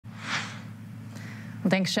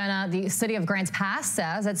Thanks, Jenna. The city of Grants Pass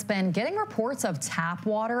says it's been getting reports of tap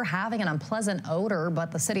water having an unpleasant odor,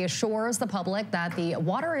 but the city assures the public that the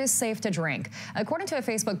water is safe to drink. According to a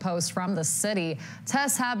Facebook post from the city,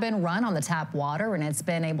 tests have been run on the tap water, and it's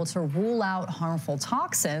been able to rule out harmful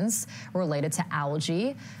toxins related to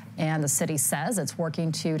algae. And the city says it's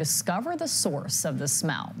working to discover the source of the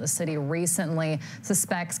smell. The city recently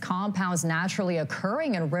suspects compounds naturally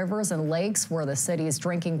occurring in rivers and lakes where the city's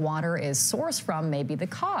drinking water is sourced from may be the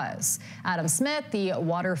cause. Adam Smith, the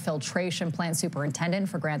water filtration plant superintendent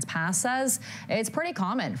for Grants Pass, says it's pretty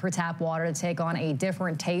common for tap water to take on a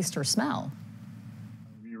different taste or smell.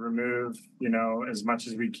 We remove, as much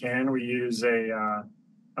as we can. We use a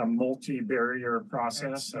multi-barrier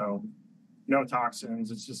process, so no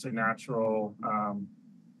toxins. It's just a natural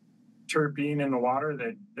terpene in the water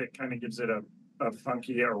that kind of gives it a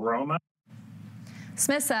funky aroma.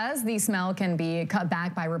 Smith says the smell can be cut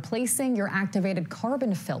back by replacing your activated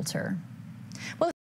carbon filter. Well,